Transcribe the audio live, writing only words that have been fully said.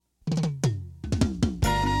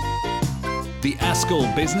The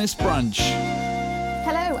Askell Business Brunch.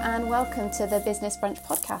 Hello and welcome to the Business Brunch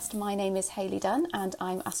podcast. My name is Hayley Dunn and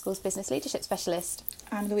I'm Askell's Business Leadership Specialist.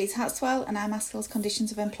 I'm Louise Hatswell and I'm Askell's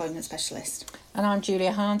Conditions of Employment Specialist. And I'm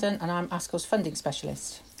Julia Harnden and I'm Askell's Funding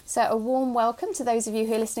Specialist. So a warm welcome to those of you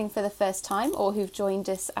who are listening for the first time or who've joined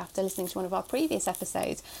us after listening to one of our previous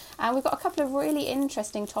episodes. And we've got a couple of really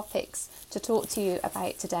interesting topics to talk to you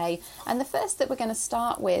about today. And the first that we're going to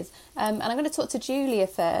start with, and I'm going to talk to Julia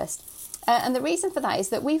first. And the reason for that is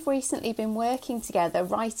that we've recently been working together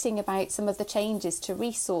writing about some of the changes to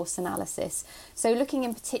resource analysis. So looking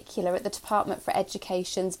in particular at the Department for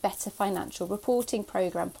Education's Better Financial Reporting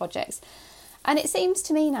Programme projects. And it seems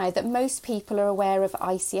to me now that most people are aware of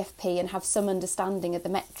ICFP and have some understanding of the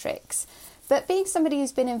metrics. But being somebody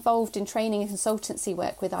who's been involved in training and consultancy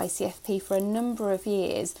work with ICFP for a number of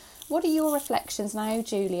years, what are your reflections now,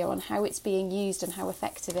 Julia, on how it's being used and how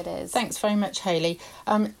effective it is? Thanks very much, Hayley.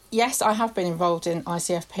 Yes, I have been involved in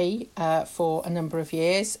ICFP for a number of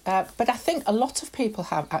years, but I think a lot of people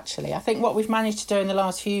have actually. I think what we've managed to do in the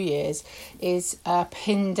last few years is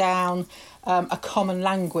pin down a common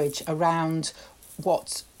language around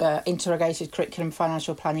what interrogated curriculum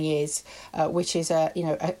financial planning is, which is a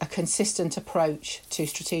consistent approach to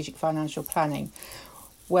strategic financial planning,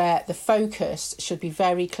 where the focus should be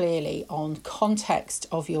very clearly on context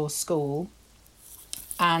of your school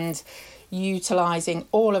and utilising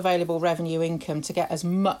all available revenue income to get as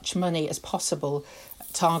much money as possible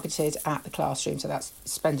targeted at the classroom. So that's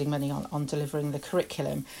spending money on delivering the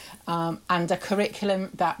curriculum, and a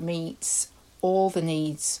curriculum that meets all the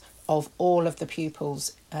needs of all of the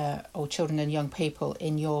pupils or children and young people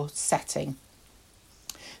in your setting.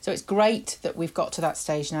 So it's great that we've got to that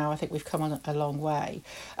stage now. I think we've come on a long way.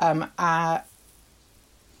 But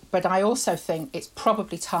I also think it's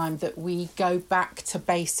probably time that we go back to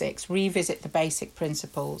basics, revisit the basic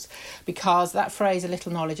principles, because that phrase, a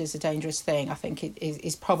little knowledge is a dangerous thing, I think it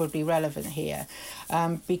is probably relevant here.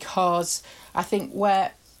 Because I think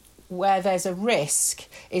where there's a risk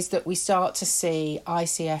is that we start to see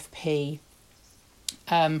ICFP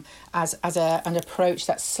as an approach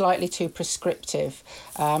that's slightly too prescriptive,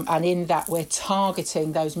 and in that we're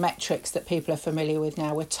targeting those metrics that people are familiar with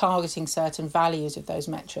now. We're targeting certain values of those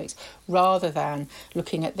metrics rather than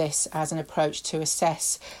looking at this as an approach to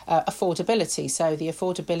assess affordability. So the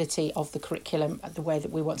affordability of the curriculum, the way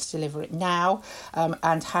that we want to deliver it now,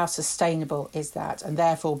 and how sustainable is that, and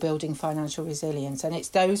therefore building financial resilience. And it's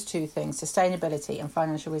those two things, sustainability and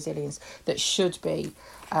financial resilience, that should be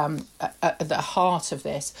at the heart of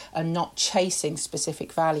this, and not chasing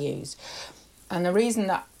specific values. And the reason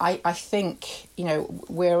that I think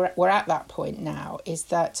we're at that point now is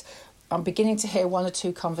that I'm beginning to hear one or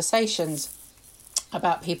two conversations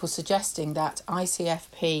about people suggesting that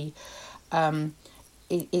ICFP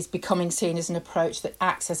is becoming seen as an approach that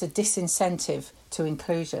acts as a disincentive to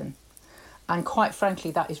inclusion. And quite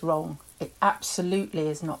frankly, that is wrong. It absolutely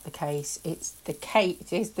is not the case. It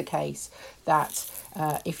is the case that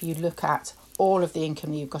if you look at all of the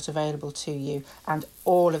income that you've got available to you and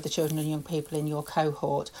all of the children and young people in your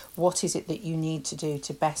cohort, what is it that you need to do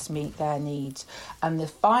to best meet their needs? And the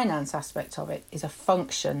finance aspect of it is a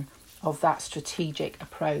function of that strategic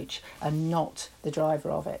approach and not the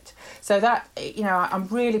driver of it. So that, I'm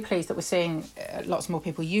really pleased that we're seeing lots more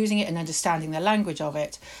people using it and understanding the language of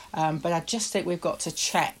it. But I just think we've got to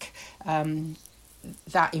check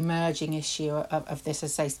that emerging issue of this,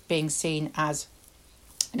 as I say, being seen as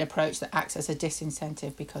an approach that acts as a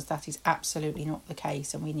disincentive, because that is absolutely not the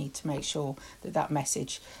case, and we need to make sure that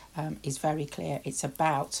message is very clear. It's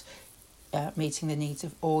about meeting the needs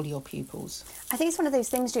of all your pupils. I think it's one of those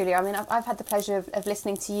things, Julia. I mean, I've had the pleasure of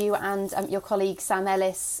listening to you and your colleague Sam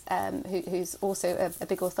Ellis, who's also a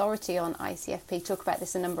big authority on ICFP, talk about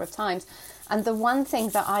this a number of times. And the one thing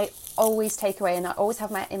that I always take away, and I always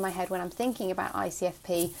have in my head when I'm thinking about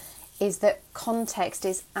ICFP, is that context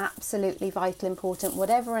is absolutely vital important.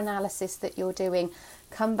 Whatever analysis that you're doing,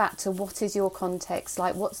 come back to what is your context,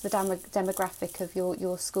 like what's the demographic of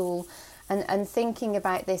your school, and thinking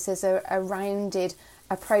about this as a rounded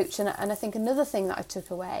approach. And I think another thing that I took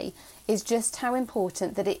away is just how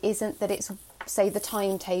important that it isn't that it's, say, the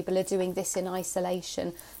timetable of doing this in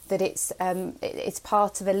isolation, that it's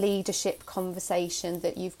part of a leadership conversation,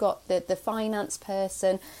 that you've got the finance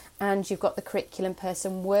person and you've got the curriculum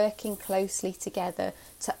person working closely together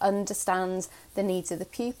to understand the needs of the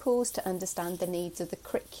pupils, to understand the needs of the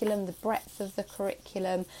curriculum, the breadth of the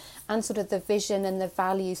curriculum, and sort of the vision and the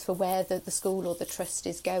values for where the school or the trust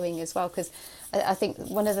is going as well. Because I think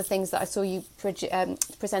one of the things that I saw you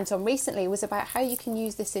present on recently was about how you can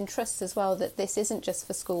use this in trusts as well, that this isn't just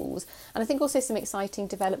for schools. And I think also some exciting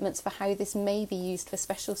developments for how this may be used for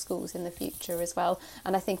special schools in the future as well.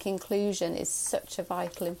 And I think inclusion is such a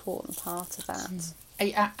vital, important part of that.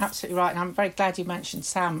 Absolutely right, and I'm very glad you mentioned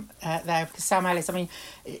Sam there, because Sam Ellis, I mean,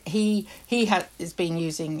 he has been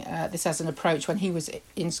using this as an approach when he was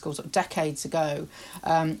in school sort of decades ago,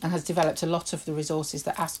 and has developed a lot of the resources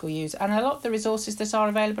that ASCL use, and a lot of the resources that are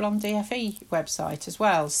available on DFE website as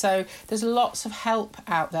well. So there's lots of help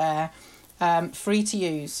out there, free to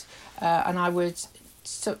use, and I would,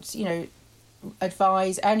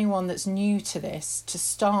 advise anyone that's new to this to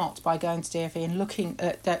start by going to DFE and looking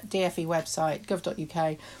at the DFE website,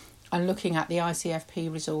 gov.uk, and looking at the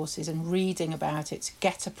ICFP resources and reading about it to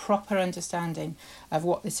get a proper understanding of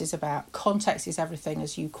what this is about. Context is everything,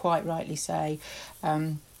 as you quite rightly say,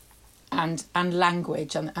 and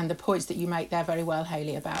language, and the points that you make there very well,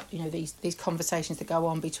 Hayley, about these conversations that go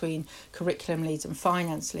on between curriculum leads and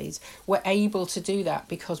finance leads. We're able to do that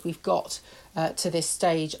because we've got to this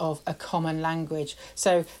stage of a common language.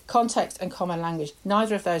 So context and common language,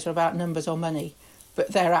 neither of those are about numbers or money, but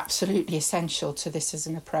they're absolutely essential to this as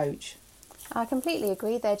an approach. I completely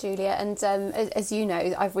agree there, Julia. And as you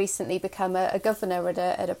know, I've recently become a governor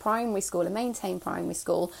at a primary school, a maintained primary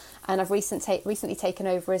school, and I've recently taken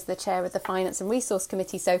over as the chair of the Finance and Resource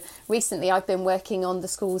Committee. So recently I've been working on the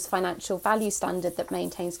school's financial value standard that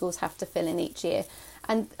maintained schools have to fill in each year.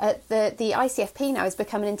 And the ICFP now has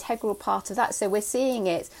become an integral part of that. So we're seeing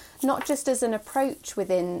it not just as an approach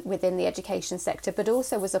within the education sector, but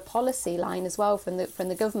also as a policy line as well from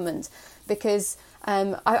the government. Because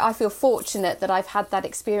I feel fortunate that I've had that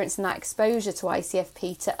experience and that exposure to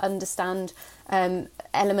ICFP to understand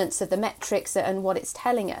elements of the metrics and what it's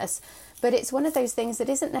telling us. But it's one of those things that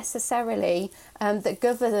isn't necessarily that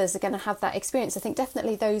governors are going to have that experience. I think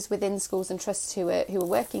definitely those within schools and trusts who are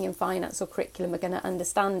working in finance or curriculum are going to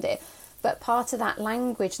understand it. But part of that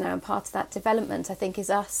language now and part of that development, I think,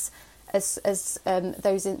 is us as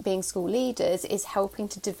those being school leaders, is helping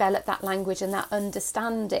to develop that language and that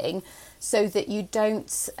understanding, so that you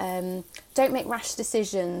don't make rash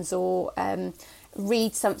decisions or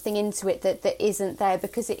read something into it that isn't there,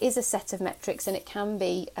 because it is a set of metrics and it can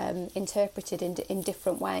be interpreted in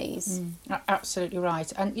different ways. Absolutely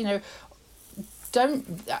right. And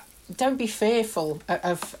don't be fearful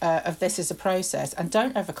of this as a process, and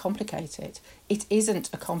don't overcomplicate it. It isn't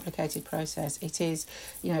a complicated process. It is,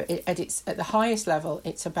 at the highest level,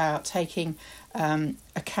 it's about taking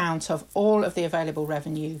account of all of the available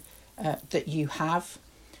revenue that you have.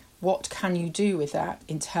 What can you do with that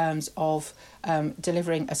in terms of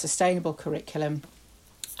delivering a sustainable curriculum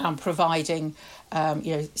and providing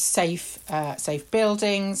safe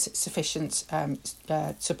buildings, sufficient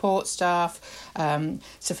support staff,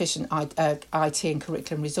 sufficient IT and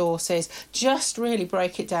curriculum resources? Just really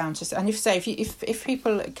break it down. If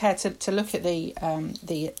people care to look at a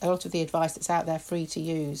lot of the advice that's out there free to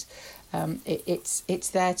use, it's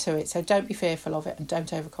there to it. So don't be fearful of it and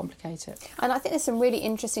don't overcomplicate it. And I think there's some really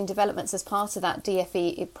interesting developments as part of that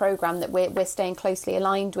DFE programme that we're staying closely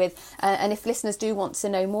aligned with. And if listeners do want to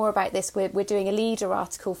know more about this, we're doing a leader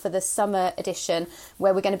article for the summer edition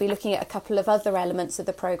where we're going to be looking at a couple of other elements of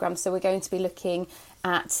the programme. So we're going to be looking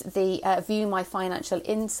at the View My Financial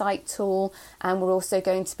Insight tool, and we're also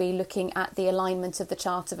going to be looking at the alignment of the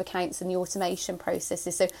chart of accounts and the automation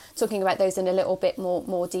processes. So talking about those in a little bit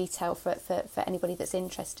more detail for anybody that's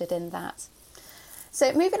interested in that.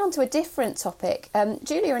 So moving on to a different topic,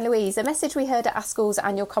 Julia and Louise, a message we heard at ASCL's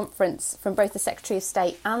annual conference from both the Secretary of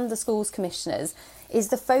State and the Schools Commissioners is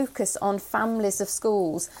the focus on families of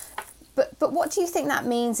schools. But what do you think that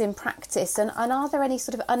means in practice, and are there any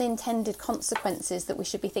sort of unintended consequences that we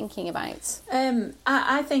should be thinking about?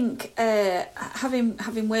 I think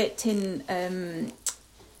having worked in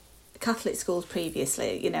Catholic schools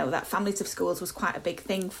previously, that families of schools was quite a big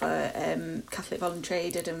thing for Catholic voluntary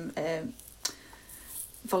aided and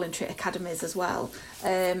voluntary academies as well.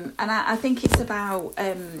 And I think it's about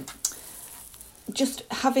just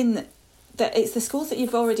having that it's the schools that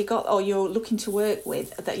you've already got or you're looking to work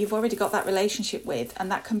with, that you've already got that relationship with, and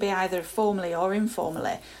that can be either formally or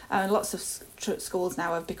informally. And lots of schools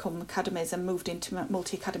now have become academies and moved into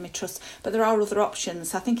multi-academy trusts, but there are other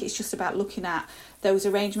options. I think it's just about looking at those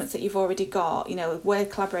arrangements that you've already got, you know, where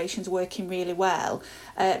collaboration's working really well.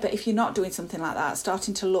 But if you're not doing something like that,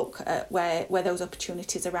 starting to look at where those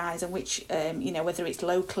opportunities arise and which, you know, whether it's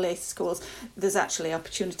locally schools, there's actually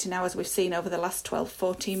opportunity now, as we've seen over the last 12,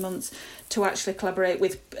 14 months, to actually collaborate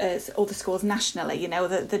with other schools nationally. You know,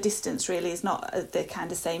 the distance really is not the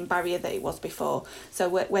kind of same barrier that it was before. So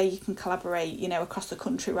where you can collaborate, you know, across the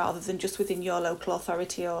country rather than just within your local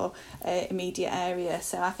authority or immediate area.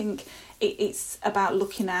 So I think it's about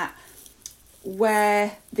looking at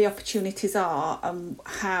where the opportunities are and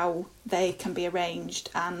how they can be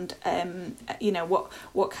arranged, and you know,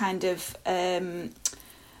 what kind of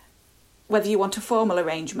whether you want a formal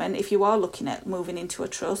arrangement. If you are looking at moving into a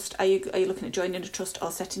trust, are you looking at joining a trust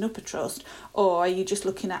or setting up a trust, or are you just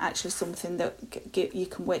looking at actually something that you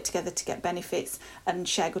can work together to get benefits and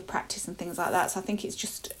share good practice and things like that? So I think it's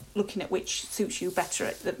just looking at which suits you better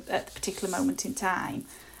at the particular moment in time,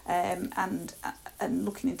 and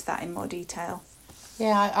looking into that in more detail.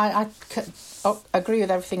 Yeah, I agree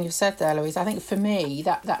with everything you've said there, Louise. I think for me,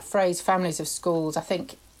 that phrase families of schools, I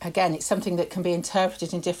think, again, it's something that can be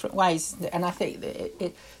interpreted in different ways. And I think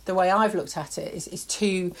that the way I've looked at it is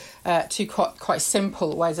two quite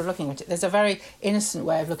simple ways of looking at it. There's a very innocent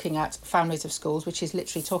way of looking at families of schools, which is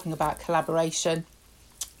literally talking about collaboration,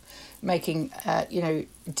 making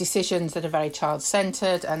decisions that are very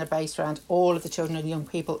child-centred and are based around all of the children and young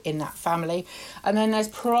people in that family. And then there's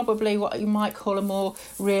probably what you might call a more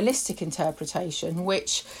realistic interpretation,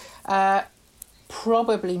 which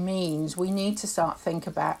probably means we need to start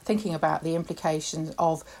thinking about the implications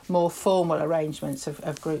of more formal arrangements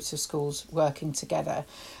of groups of schools working together.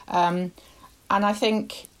 And I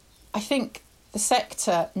think the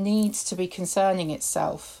sector needs to be concerning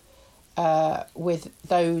itself with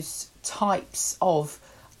those types of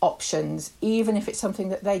options, even if it's something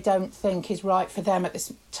that they don't think is right for them at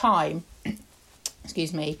this time.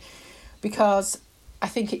 Excuse me, because I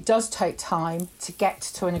think it does take time to get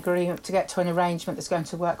to an agreement, to get to an arrangement that's going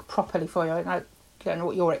to work properly for you. I don't know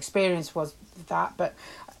what your experience was with that, but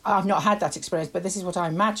I've not had that experience, but this is what I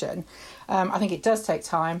imagine. I think it does take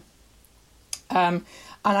time. And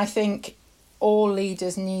I think all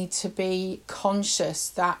leaders need to be conscious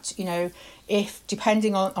that, you know, if,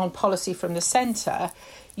 depending on policy from the centre,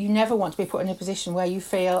 you never want to be put in a position where you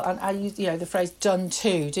feel, and I use, you know, the phrase done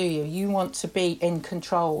to, do you? You want to be in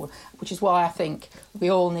control, which is why I think we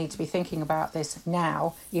all need to be thinking about this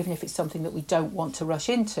now, even if it's something that we don't want to rush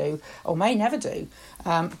into or may never do,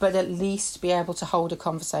 but at least be able to hold a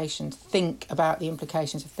conversation, think about the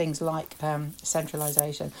implications of things like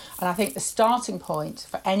centralisation. And I think the starting point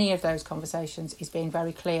for any of those conversations is being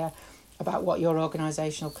very clear about what your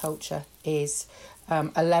organisational culture is,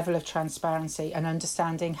 a level of transparency and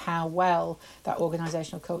understanding how well that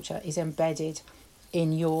organisational culture is embedded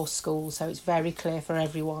in your school. So it's very clear for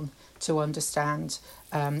everyone to understand,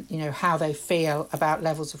 how they feel about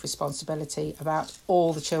levels of responsibility, about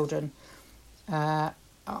all the children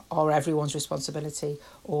or everyone's responsibility,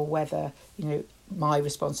 or whether, you know, my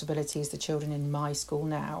responsibility is the children in my school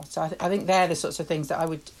now. So I think they're the sorts of things that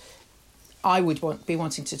I would be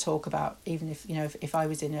wanting to talk about, even if, you know, if I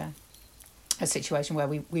was in a situation where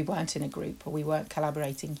we weren't in a group or we weren't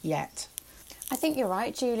collaborating yet. I think you're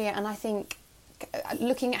right, Julia, and I think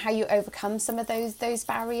looking at how you overcome some of those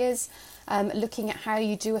barriers, looking at how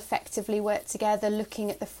you do effectively work together,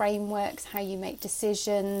 looking at the frameworks, how you make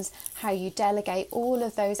decisions, how you delegate, all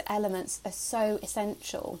of those elements are so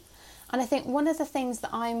essential. And I think one of the things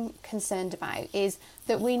that I'm concerned about is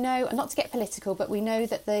that we know, not to get political, but we know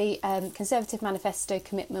that the Conservative Manifesto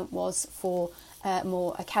commitment was for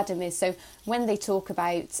more academies. So when they talk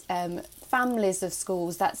about families of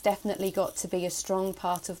schools, that's definitely got to be a strong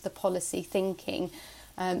part of the policy thinking.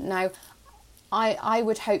 Now, I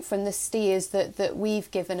would hope from the steers that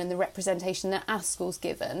we've given and the representation that our school's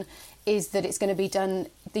given is that it's going to be done,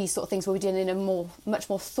 these sort of things will be done in a much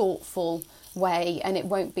more thoughtful way, and it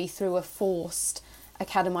won't be through a forced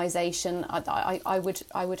academisation.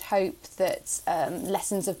 I would hope that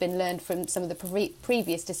lessons have been learned from some of the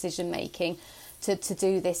previous decision making to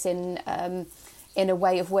do this in a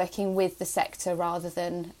way of working with the sector rather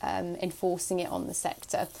than enforcing it on the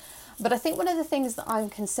sector. But I think one of the things that I'm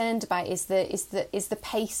concerned about is the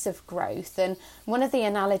pace of growth. And one of the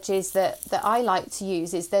analogies that I like to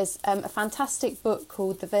use is there's a fantastic book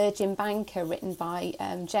called The Virgin Banker, written by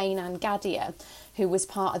Jane Ann Gadier, who was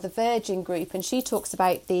part of the Virgin Group, and she talks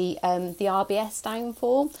about the RBS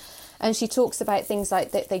downfall, and she talks about things like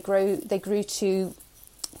that they grew too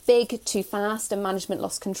big, too fast, and management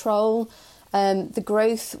lost control. The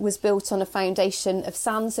growth was built on a foundation of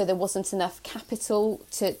sand, so there wasn't enough capital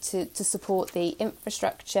to support the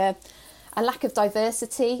infrastructure, a lack of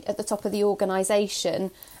diversity at the top of the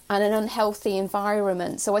organisation, and an unhealthy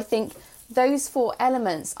environment. So I think those 4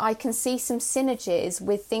 elements, I can see some synergies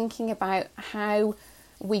with thinking about how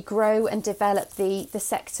we grow and develop the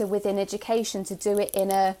sector within education to do it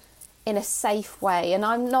in a safe way. And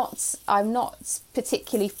I'm not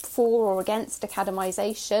particularly for or against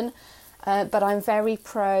academisation, but I'm very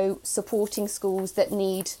pro supporting schools that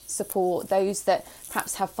need support, those that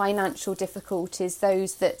perhaps have financial difficulties,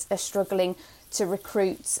 those that are struggling to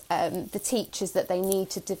recruit the teachers that they need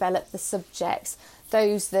to develop the subjects,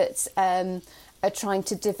 those that are trying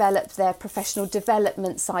to develop their professional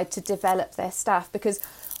development side to develop their staff. Because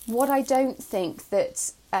what I don't think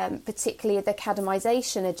that particularly the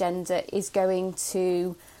academisation agenda is going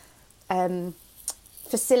to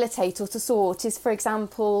facilitate or to sort is, for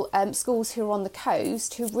example, schools who are on the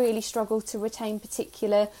coast who really struggle to retain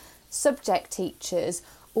particular subject teachers,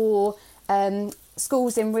 or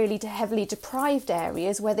schools in really heavily deprived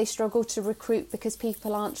areas where they struggle to recruit because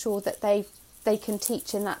people aren't sure that they can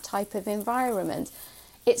teach in that type of environment.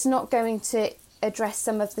 It's not going to address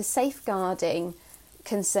some of the safeguarding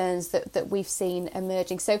concerns that we've seen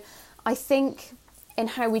emerging. So I think in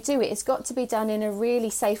how we do it, it's got to be done in a really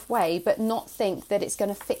safe way, but not think that it's going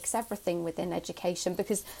to fix everything within education,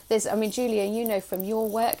 because Julia, you know from your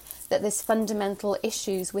work that there's fundamental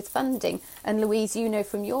issues with funding, and Louise, you know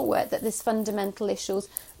from your work that there's fundamental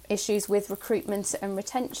issues with recruitment and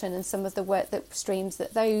retention and some of the work that streams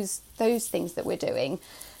that those things that we're doing.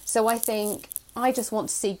 So I think I just want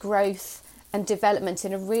to see growth and development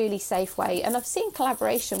in a really safe way. And I've seen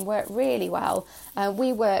collaboration work really well.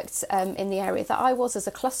 We worked in the area that I was as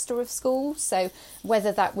a cluster of schools. So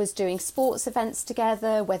whether that was doing sports events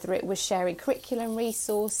together, whether it was sharing curriculum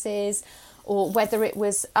resources, or whether it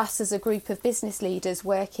was us as a group of business leaders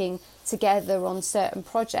working together on certain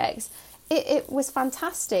projects, it was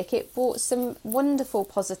fantastic. It brought some wonderful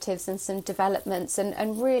positives and some developments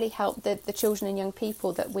and really helped the children and young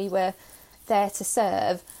people that we were there to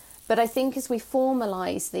serve. But I think as we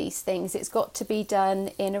formalise these things, it's got to be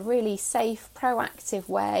done in a really safe, proactive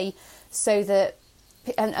way, so that,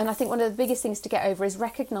 and I think one of the biggest things to get over is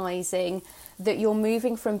recognising that you're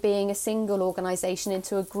moving from being a single organisation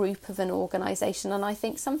into a group of an organisation. And I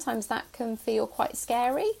think sometimes that can feel quite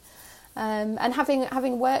scary. And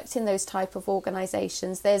having worked in those type of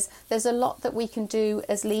organisations, there's a lot that we can do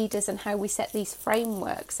as leaders and how we set these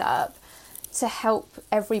frameworks up to help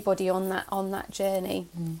everybody on that journey.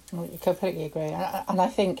 I completely agree, and I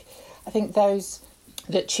think those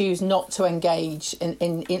that choose not to engage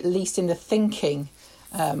in at least in the thinking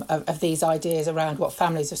of these ideas around what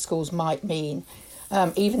families of schools might mean,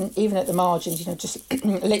 even at the margins, just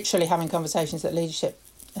literally having conversations at leadership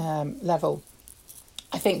level.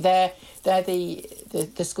 I think they're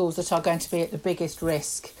the schools that are going to be at the biggest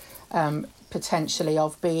risk potentially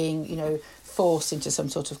of being forced into some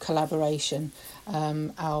sort of collaboration,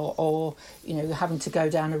 or having to go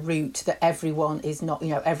down a route that everyone is not,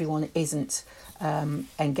 everyone isn't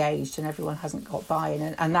engaged and everyone hasn't got buy-in,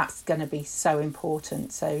 and that's going to be so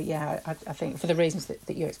important. So I think for the reasons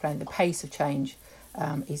that you explained, the pace of change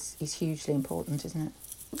is hugely important, isn't it?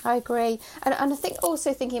 I agree, and I think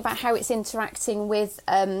also thinking about how it's interacting with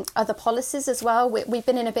other policies as well. We've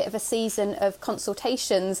been in a bit of a season of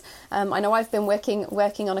consultations. I know I've been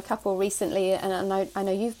working on a couple recently, and I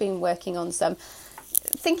know you've been working on some.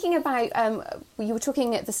 Thinking about, you were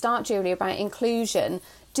talking at the start, Julie, about inclusion.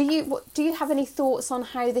 Do you have any thoughts on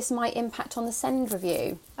how this might impact on the SEND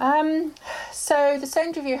review? So the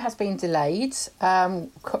SEND review has been delayed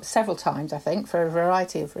several times, I think, for a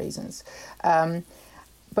variety of reasons.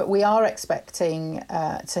 But we are expecting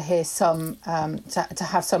to hear some, to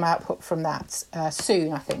have some output from that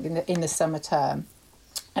soon, I think, in the summer term.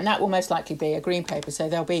 And that will most likely be a green paper, so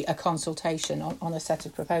there'll be a consultation on a set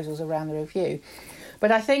of proposals around the review.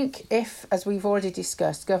 But I think if, as we've already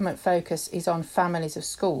discussed, government focus is on families of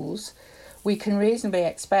schools, we can reasonably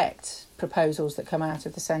expect proposals that come out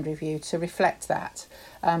of the SEND review to reflect that.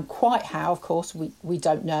 Quite how, of course, we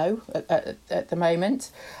don't know at the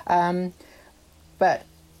moment. But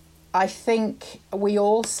I think we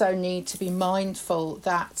also need to be mindful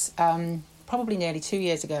that probably nearly 2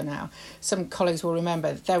 years ago now, some colleagues will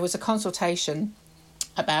remember, there was a consultation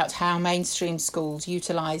about how mainstream schools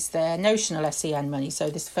utilise their notional SEN money, so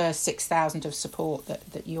this first 6,000 of support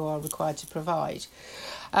that you are required to provide.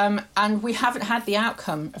 And we haven't had the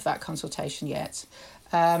outcome of that consultation yet.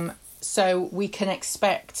 So we can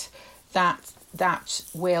expect that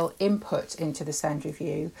will input into the SEND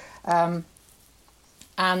review.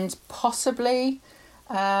 and possibly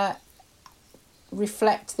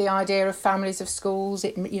reflect the idea of families of schools.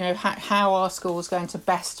 How are schools going to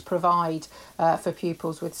best provide for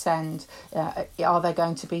pupils with SEND? Are there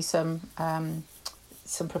going to be some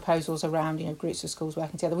proposals around groups of schools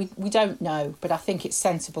working together? We don't know, but I think it's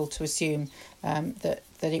sensible to assume that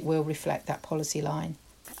it will reflect that policy line.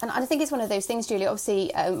 And I think it's one of those things, Julie,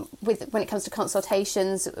 obviously, when it comes to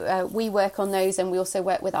consultations, we work on those, and we also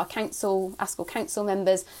work with our school council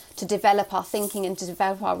members to develop our thinking and to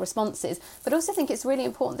develop our responses. But I also think it's really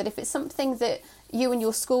important that if it's something that you and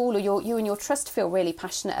your school or you and your trust feel really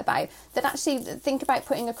passionate about, that actually think about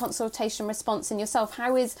putting a consultation response in yourself.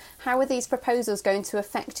 How are these proposals going to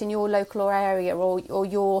affect in your local or area or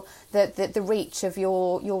the reach of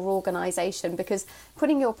your organisation? Because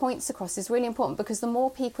putting your points across is really important, because the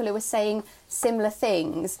more people who are saying similar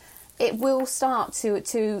things, it will start to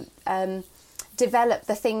develop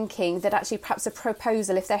the thinking that actually perhaps a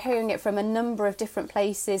proposal, if they're hearing it from a number of different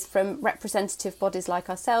places, from representative bodies like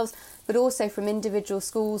ourselves, but also from individual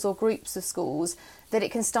schools or groups of schools, that it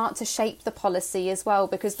can start to shape the policy as well.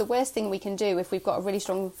 Because the worst thing we can do if we've got a really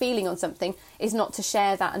strong feeling on something is not to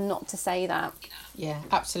share that and not to say that. Yeah,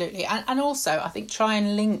 absolutely. And also, I think, try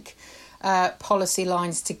and link policy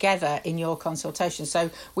lines together in your consultation. So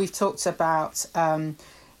we've talked about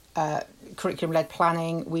curriculum-led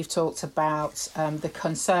planning. We've talked about the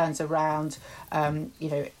concerns around,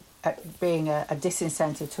 being a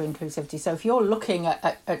disincentive to inclusivity. So if you're looking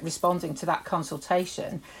at responding to that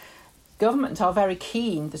consultation, government are very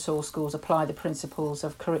keen that all schools apply the principles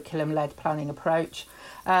of curriculum-led planning approach.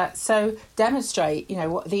 So demonstrate,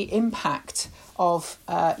 what the impact of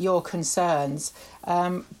your concerns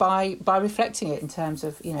by reflecting it in terms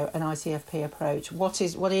of, an ICFP approach. What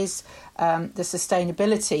is the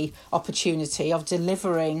sustainability opportunity of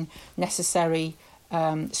delivering necessary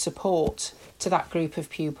support to that group of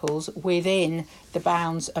pupils within the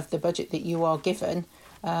bounds of the budget that you are given,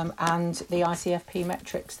 and the ICFP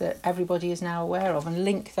metrics that everybody is now aware of, and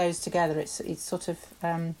link those together. It's sort of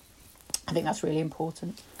I think that's really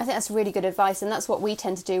important. I think that's really good advice, and that's what we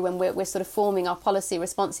tend to do when we're sort of forming our policy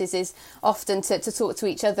responses, is often to talk to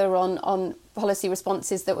each other on policy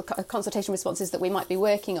responses, consultation responses that we might be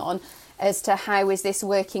working on, as to how is this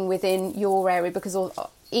working within your area, because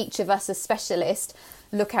each of us as specialists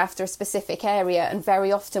look after a specific area, and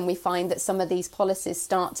very often we find that some of these policies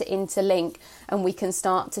start to interlink, and we can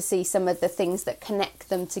start to see some of the things that connect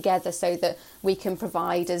them together, so that we can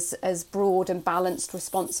provide as broad and balanced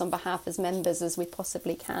response on behalf as members as we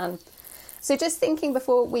possibly can. So just thinking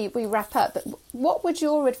before we wrap up, what would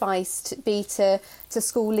your advice be to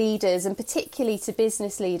school leaders, and particularly to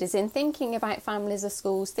business leaders, in thinking about families of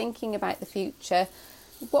schools, thinking about the future?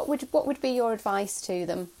 What would be your advice to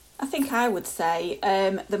them? I think I would say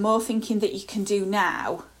the more thinking that you can do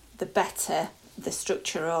now, the better the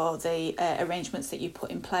structure or the arrangements that you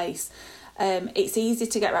put in place. It's easy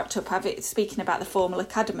to get wrapped up, speaking about the formal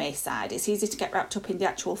academy side, it's easy to get wrapped up in the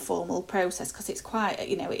actual formal process, because it's quite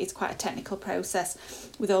a technical process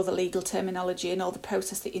with all the legal terminology and all the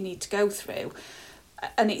process that you need to go through.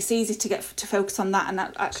 And it's easy to get to focus on that, and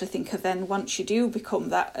actually think of then, once you do become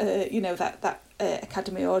that,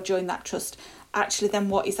 academy or join that trust, actually then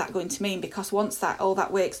what is that going to mean? Because once all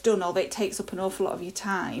that work's done, although it takes up an awful lot of your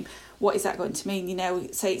time, what is that going to mean?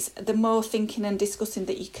 So it's the more thinking and discussing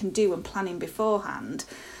that you can do and planning beforehand.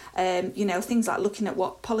 Things like looking at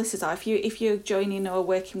what policies are. If you're joining or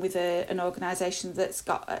working with an organisation that's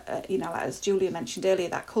got, like as Julia mentioned earlier,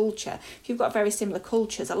 that culture. If you've got very similar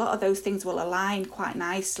cultures, a lot of those things will align quite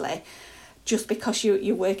nicely, just because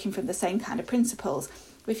you're working from the same kind of principles.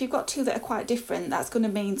 But if you've got two that are quite different, that's going to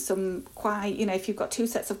mean if you've got two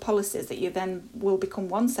sets of policies that you then will become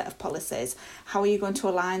one set of policies, how are you going to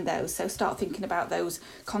align those? So start thinking about those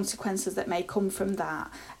consequences that may come from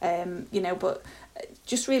that, but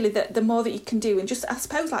just really the more that you can do, and just, I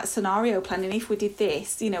suppose, like scenario planning. If we did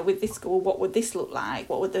this, with this school, what would this look like?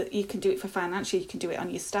 You can do it for financial, you can do it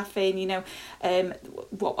on your staffing,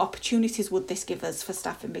 what opportunities would this give us for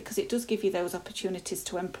staffing? Because it does give you those opportunities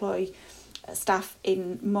to employ staff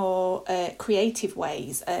in more creative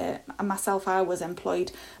ways. Myself, I was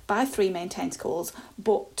employed by 3 maintained schools,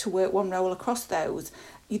 but to work one role across those,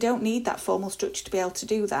 you don't need that formal structure to be able to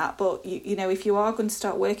do that. But if you are going to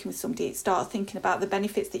start working with somebody, start thinking about the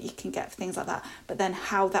benefits that you can get for things like that, but then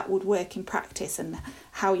how that would work in practice, and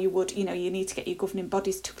how you would, you need to get your governing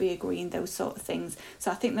bodies to be agreeing, those sort of things. So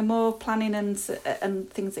I think the more planning and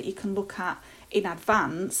things that you can look at in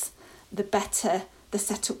advance, the better the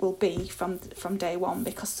setup will be from day one.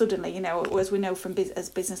 Because suddenly, as we know from as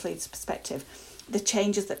business leaders' perspective, the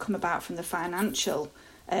changes that come about from the financial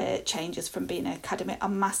changes from being an academy are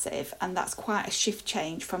massive, and that's quite a shift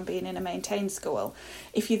change from being in a maintained school.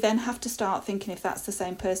 If you then have to start thinking if that's the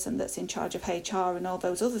same person that's in charge of HR and all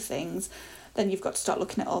those other things, then you've got to start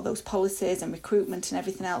looking at all those policies and recruitment and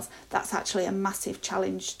everything else. That's actually a massive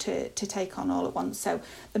challenge to take on all at once. So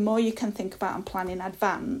the more you can think about and plan in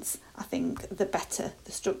advance, I think the better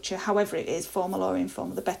the structure, however it is, formal or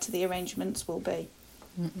informal, the better the arrangements will be.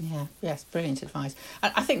 Yeah, yes, brilliant advice.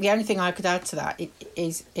 And I think the only thing I could add to that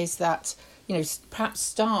is that, perhaps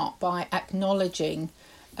start by acknowledging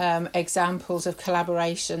examples of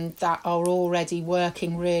collaboration that are already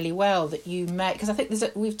working really well that you make, because I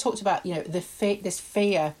think we've talked about this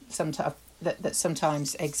fear sometimes that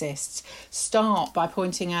sometimes exists. Start by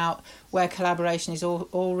pointing out where collaboration is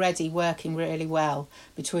already working really well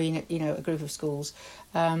between a group of schools,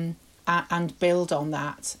 and build on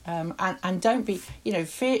that, and don't be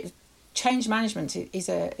fear. Change management is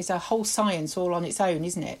a whole science all on its own,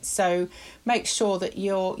 isn't it? So make sure that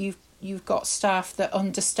you've got staff that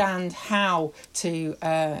understand how to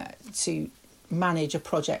manage a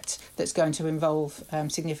project that's going to involve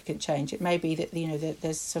significant change. It may be that that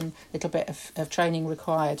there's some little bit of training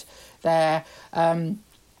required there, I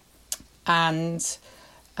think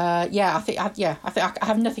I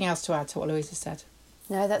have nothing else to add to what Louise has said.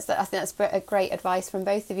 No, I think that's a great advice from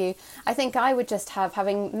both of you. I think I would just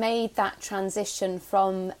having made that transition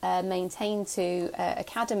from maintain to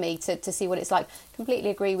academy to see what it's like, completely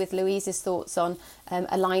agree with Louise's thoughts on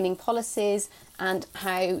aligning policies and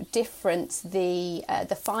how different the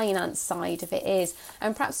finance side of it is,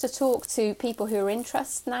 and perhaps to talk to people who are in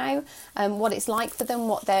trust now, what it's like for them,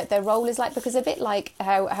 what their role is like, because a bit like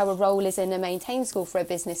how a role is in a maintained school for a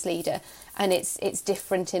business leader, and it's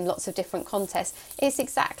different in lots of different contexts. It's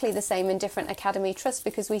exactly the same in different academy trusts,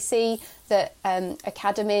 because we see that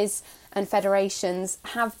academies and federations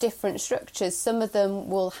have different structures. Some of them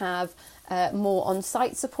will have more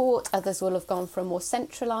on-site support, others will have gone for a more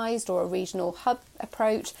centralised or a regional hub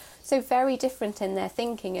approach, so very different in their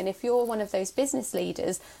thinking. And if you're one of those business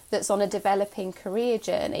leaders that's on a developing career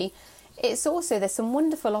journey, it's also, there's some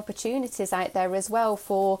wonderful opportunities out there as well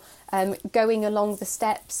for going along the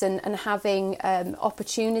steps and having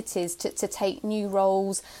opportunities to take new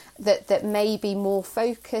roles that may be more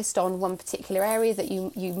focused on one particular area that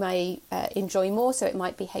you may enjoy more. So it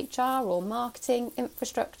might be HR or marketing,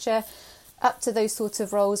 infrastructure, up to those sorts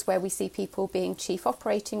of roles where we see people being chief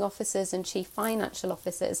operating officers and chief financial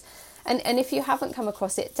officers. And if you haven't come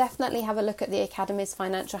across it, definitely have a look at the Academy's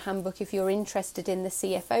financial handbook if you're interested in the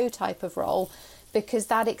CFO type of role, because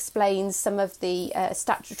that explains some of the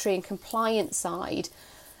statutory and compliance side.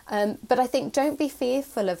 But I think don't be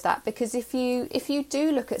fearful of that, because if you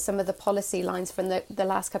do look at some of the policy lines from the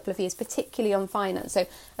last couple of years, particularly on finance, so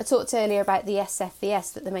I talked earlier about the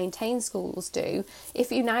SFVS that the maintained schools do.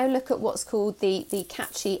 If you now look at what's called the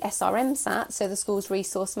catchy SRM SAT, so the Schools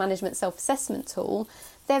Resource Management Self-Assessment Tool,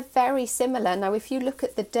 they're very similar. Now, if you look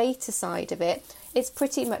at the data side of it, it's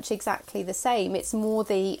pretty much exactly the same. It's more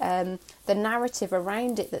the narrative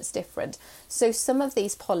around it that's different. So some of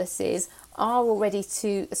these policies are already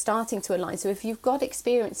starting to align. So if you've got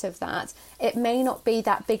experience of that, it may not be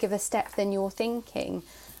that big of a step than you're thinking.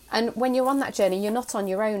 And when you're on that journey, you're not on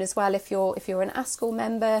your own as well. If you're an ASCL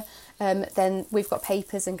member, then we've got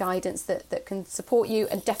papers and guidance that can support you.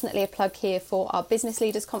 And definitely a plug here for our Business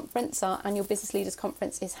Leaders Conference. Our annual Business Leaders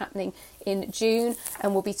Conference is happening in June,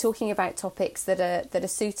 and we'll be talking about topics that are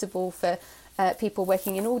suitable for people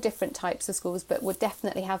working in all different types of schools, but we'll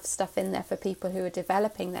definitely have stuff in there for people who are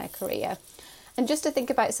developing their career. And just to think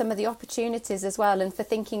about some of the opportunities as well, and for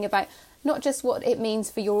thinking about not just what it means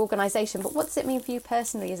for your organisation, but what does it mean for you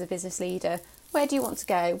personally as a business leader? Where do you want to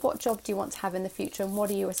go? What job do you want to have in the future, and what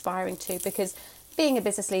are you aspiring to? Because being a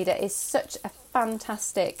business leader is such a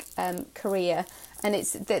fantastic career, and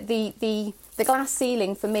it's the glass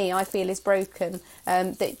ceiling for me, I feel, is broken,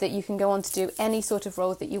 that you can go on to do any sort of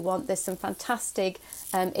role that you want. There's some fantastic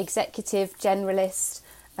executive, generalist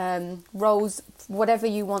roles, whatever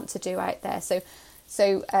you want to do out there. So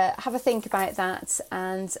have a think about that,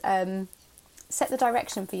 and set the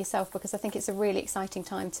direction for yourself, because I think it's a really exciting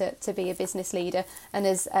time to be a business leader. And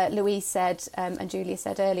as Louise said, and Julia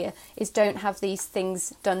said earlier, is don't have these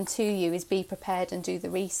things done to you, is be prepared and do the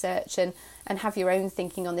research and have your own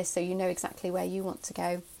thinking on this, so you know exactly where you want to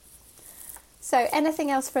go. So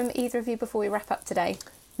anything else from either of you before we wrap up today?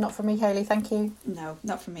 Not from me, Hayley, thank you. No,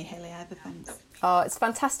 not from me, Hayley, either, thanks. Oh, it's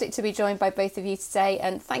fantastic to be joined by both of you today,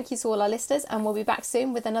 and thank you to all our listeners, and we'll be back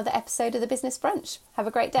soon with another episode of the Business Brunch. Have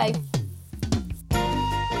a great day.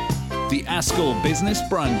 The ASCL Business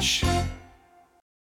Brunch.